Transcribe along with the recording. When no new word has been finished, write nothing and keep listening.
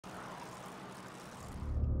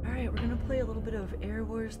Alright, we're gonna play a little bit of Air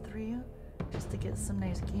Wars 3 just to get some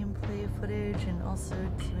nice gameplay footage and also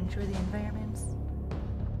to enjoy the environments.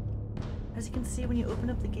 As you can see, when you open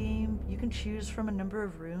up the game, you can choose from a number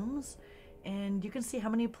of rooms and you can see how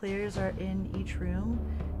many players are in each room,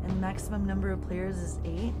 and the maximum number of players is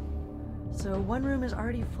 8. So one room is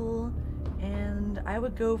already full, and I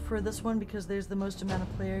would go for this one because there's the most amount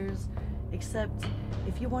of players, except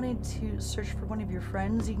if you wanted to search for one of your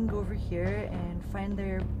friends, you can go over here and find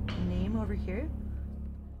their name over here.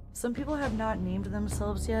 Some people have not named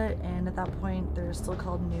themselves yet, and at that point they're still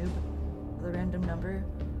called noob with a random number.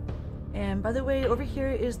 And by the way, over here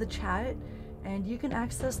is the chat, and you can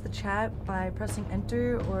access the chat by pressing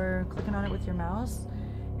enter or clicking on it with your mouse.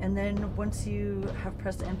 And then once you have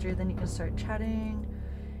pressed enter, then you can start chatting.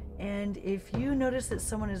 And if you notice that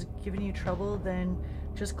someone is giving you trouble, then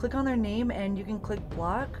just click on their name and you can click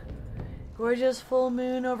block. Gorgeous full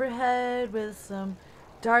moon overhead with some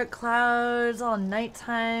dark clouds, all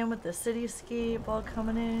nighttime with the cityscape all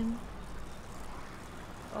coming in.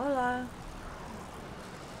 Hola.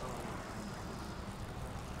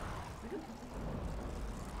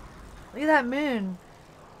 Look at that moon.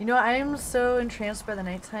 You know, I am so entranced by the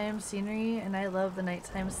nighttime scenery, and I love the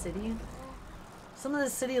nighttime city. Some of the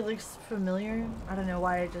city looks familiar. I don't know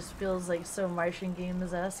why, it just feels like so Martian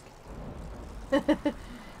Games-esque.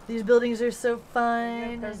 These buildings are so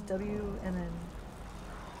fun. Press W and then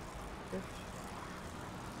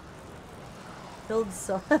build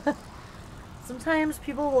so. Sometimes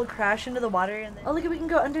people will crash into the water and then, oh look, we can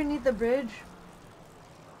go underneath the bridge.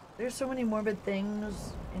 There's so many morbid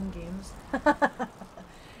things in games.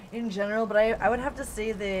 In general, but I would have to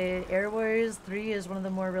say that Air Wars 3 is one of the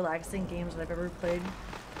more relaxing games that I've ever played.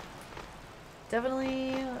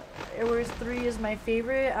 Definitely Air Wars 3 is my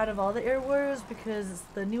favorite out of all the Air Wars because it's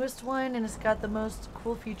the newest one and it's got the most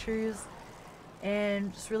cool features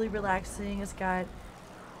and it's really relaxing. It's got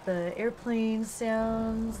the airplane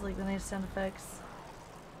sounds, like the nice sound effects,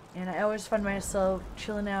 and I always find myself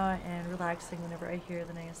chilling out and relaxing whenever I hear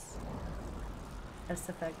the nice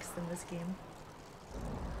SFX in this game.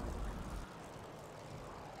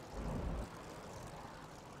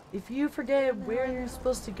 If you forget where you're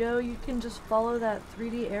supposed to go, you can just follow that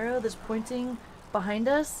 3D arrow that's pointing behind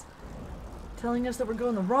us, telling us that we're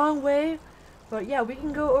going the wrong way. But yeah, we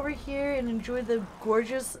can go over here and enjoy the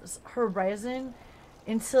gorgeous horizon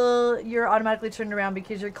until you're automatically turned around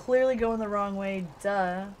because you're clearly going the wrong way,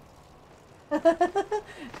 duh.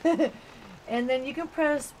 And then you can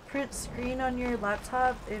press print screen on your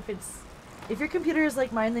laptop. If your computer is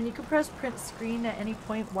like mine, then you can press print screen at any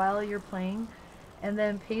point while you're playing and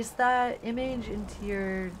then paste that image into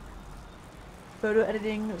your photo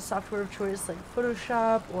editing software of choice like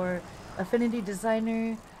Photoshop or Affinity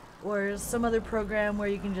Designer or some other program where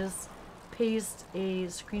you can just paste a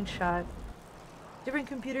screenshot. Different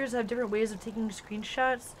computers have different ways of taking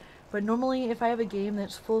screenshots, but normally if I have a game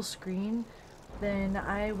that's full screen, then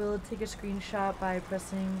I will take a screenshot by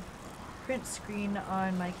pressing print screen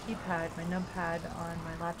on my keypad, my numpad on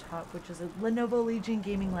my laptop, which is a Lenovo Legion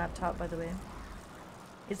gaming laptop, by the way.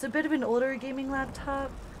 It's a bit of an older gaming laptop,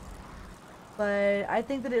 but I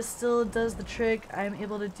think that it still does the trick. I'm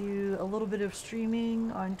able to do a little bit of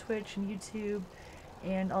streaming on Twitch and YouTube,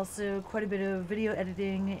 and also quite a bit of video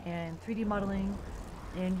editing and 3D modeling,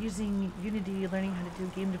 and using Unity, learning how to do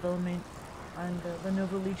game development on the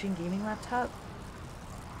Lenovo Legion gaming laptop.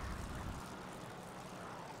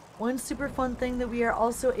 One super fun thing that we are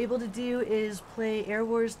also able to do is play Air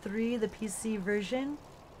Wars 3, the PC version.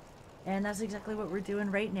 And that's exactly what we're doing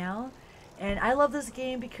right now. And I love this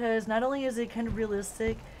game because not only is it kind of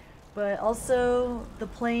realistic, but also the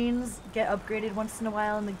planes get upgraded once in a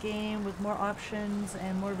while in the game with more options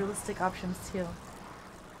and more realistic options too.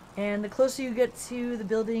 And the closer you get to the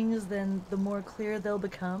buildings, then the more clear they'll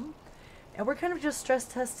become. And we're kind of just stress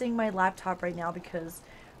testing my laptop right now because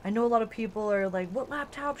I know a lot of people are like, what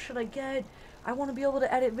laptop should I get? I want to be able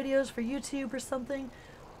to edit videos for YouTube or something.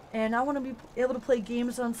 And I want to be able to play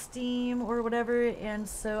games on Steam or whatever, and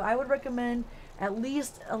so I would recommend at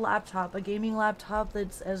least a laptop, a gaming laptop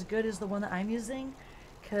that's as good as the one that I'm using,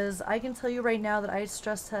 because I can tell you right now that I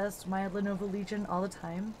stress test my Lenovo Legion all the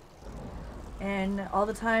time. And all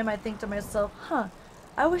the time I think to myself, huh,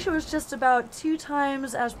 I wish it was just about 2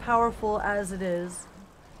 times as powerful as it is.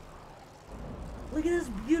 Look at this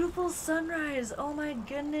beautiful sunrise, oh my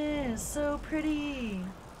goodness, so pretty.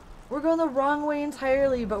 We're going the wrong way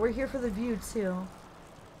entirely, but we're here for the view too.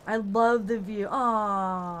 I love the view.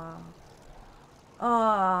 Aww. Aww.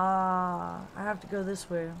 I have to go this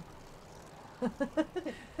way.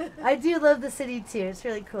 I do love the city too. It's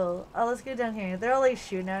really cool. Oh, let's go down here. They're all like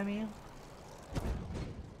shooting at me.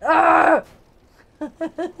 Ah! I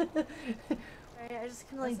just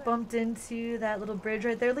kind of like bumped into that little bridge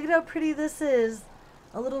right there. Look at how pretty this is.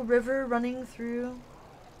 A little river running through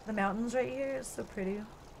the mountains right here. It's so pretty.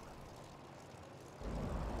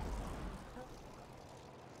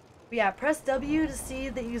 But yeah, press W to see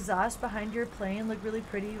the exhaust behind your plane look really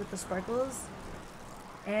pretty with the sparkles.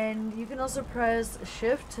 And you can also press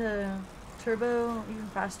shift to turbo even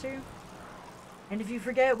faster. And if you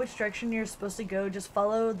forget which direction you're supposed to go, just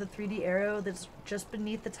follow the 3D arrow that's just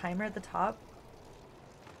beneath the timer at the top.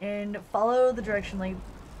 And follow the direction, like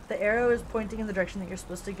the arrow is pointing in the direction that you're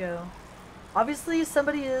supposed to go. Obviously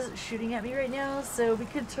somebody is shooting at me right now, so we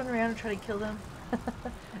could turn around and try to kill them.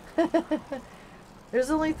 There's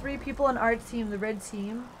only 3 people on our team, the red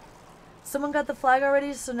team. Someone got the flag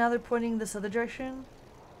already, so now they're pointing this other direction.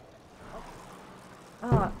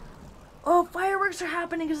 Oh, fireworks are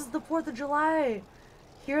happening because it's the 4th of July.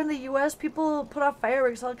 Here in the US, people put off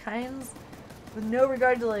fireworks all kinds with no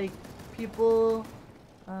regard to like people,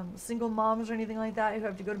 single moms or anything like that who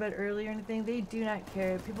have to go to bed early or anything. They do not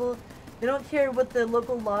care. People, they don't care what the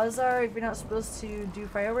local laws are. If you're not supposed to do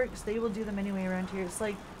fireworks, they will do them anyway around here. It's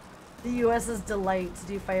like the US's delight to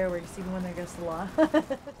do fireworks even when they're against the law.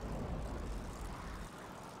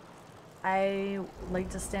 I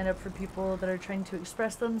like to stand up for people that are trying to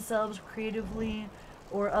express themselves creatively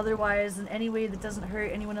or otherwise in any way that doesn't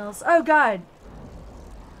hurt anyone else. Oh god!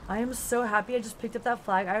 I am so happy I just picked up that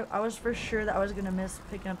flag. I was for sure that I was gonna miss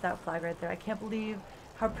picking up that flag right there. I can't believe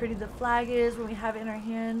how pretty the flag is when we have it in our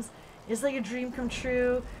hands. It's like a dream come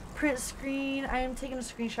true. Print screen. I am taking a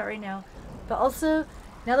screenshot right now. But also,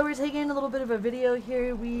 now that we're taking a little bit of a video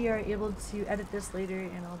here, we are able to edit this later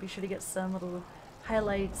and I'll be sure to get some little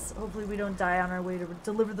highlights. Hopefully we don't die on our way to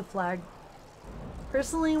deliver the flag.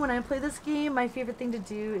 Personally, when I play this game, my favorite thing to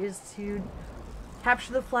do is to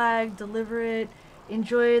capture the flag, deliver it,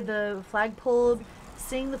 enjoy the flagpole,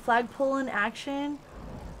 seeing the flagpole in action.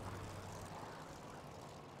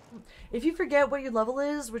 If you forget what your level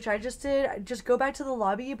is, which I just did, just go back to the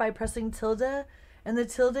lobby by pressing tilde, and the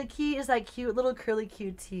tilde key is that cute little curly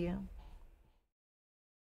QT.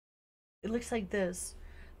 It looks like this.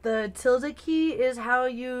 The tilde key is how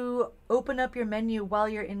you open up your menu while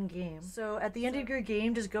you're in game. So at the end of your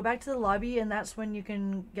game, just go back to the lobby and that's when you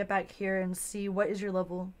can get back here and see what is your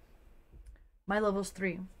level. My level's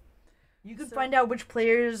 3. You can find out which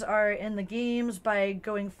players are in the games by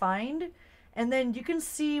going find, and then you can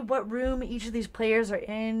see what room each of these players are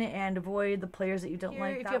in and avoid the players that you don't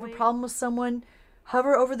like. If you have a problem with someone,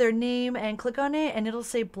 hover over their name and click on it and it'll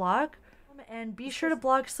say block. And be sure to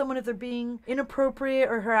block someone if they're being inappropriate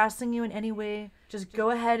or harassing you in any way. Just go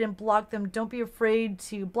ahead and block them. Don't be afraid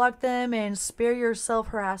to block them and spare yourself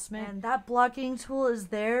harassment. And that blocking tool is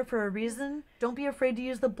there for a reason. Don't be afraid to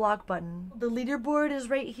use the block button. The leaderboard is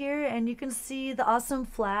right here and you can see the awesome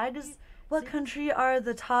flags. What country are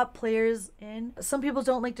the top players in? Some people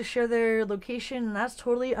don't like to share their location and that's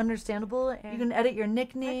totally understandable. And you can edit your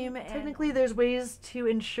nickname. Technically there's ways to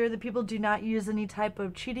ensure that people do not use any type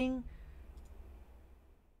of cheating.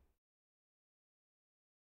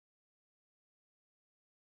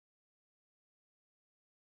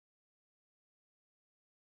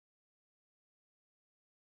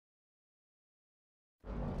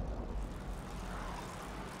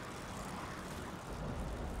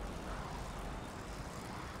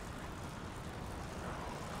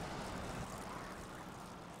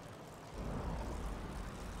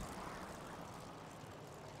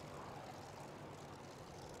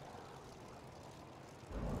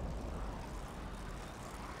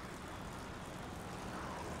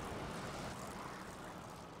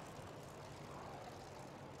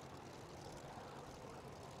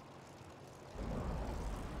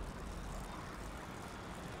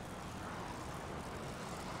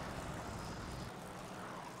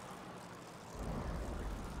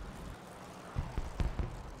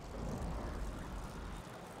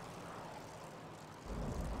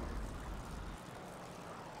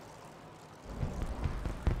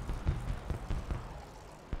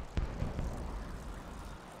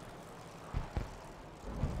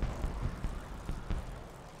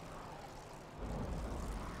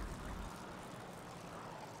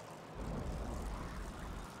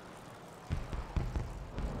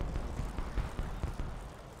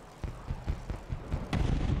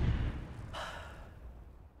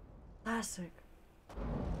 Classic.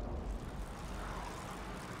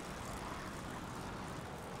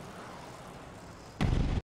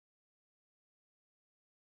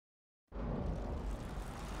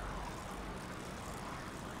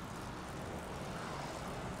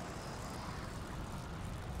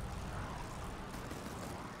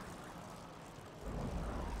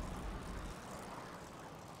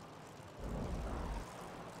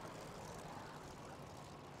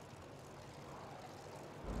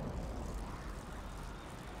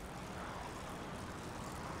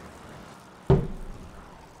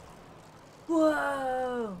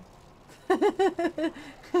 Whoa! It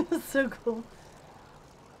was so cool.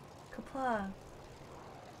 Kapla.